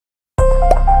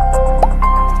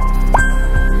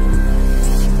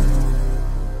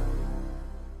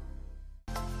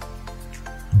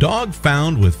Dog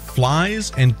found with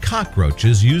flies and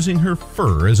cockroaches using her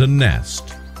fur as a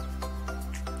nest.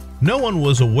 No one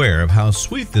was aware of how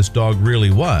sweet this dog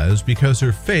really was because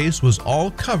her face was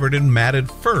all covered in matted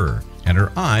fur and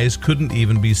her eyes couldn't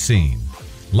even be seen.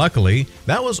 Luckily,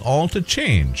 that was all to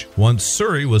change once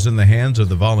Surrey was in the hands of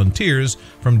the volunteers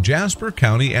from Jasper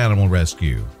County Animal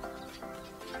Rescue.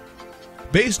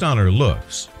 Based on her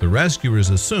looks, the rescuers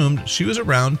assumed she was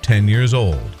around 10 years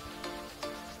old.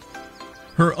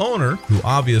 Her owner, who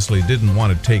obviously didn't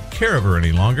want to take care of her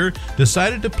any longer,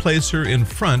 decided to place her in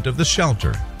front of the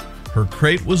shelter. Her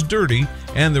crate was dirty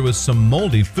and there was some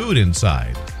moldy food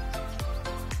inside.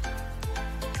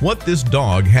 What this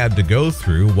dog had to go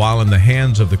through while in the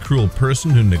hands of the cruel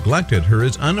person who neglected her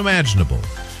is unimaginable.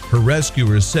 Her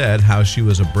rescuers said how she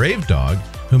was a brave dog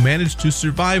who managed to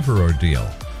survive her ordeal,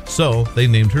 so they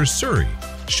named her Surrey,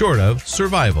 short of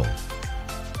survival.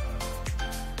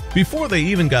 Before they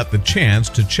even got the chance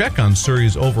to check on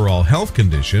Surrey's overall health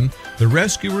condition, the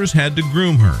rescuers had to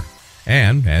groom her.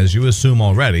 And, as you assume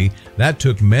already, that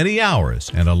took many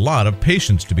hours and a lot of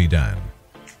patience to be done.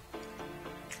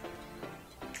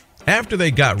 After they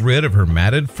got rid of her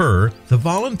matted fur, the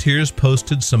volunteers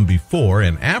posted some before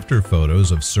and after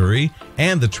photos of Surrey,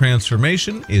 and the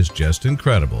transformation is just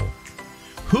incredible.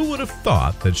 Who would have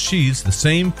thought that she's the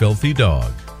same filthy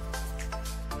dog?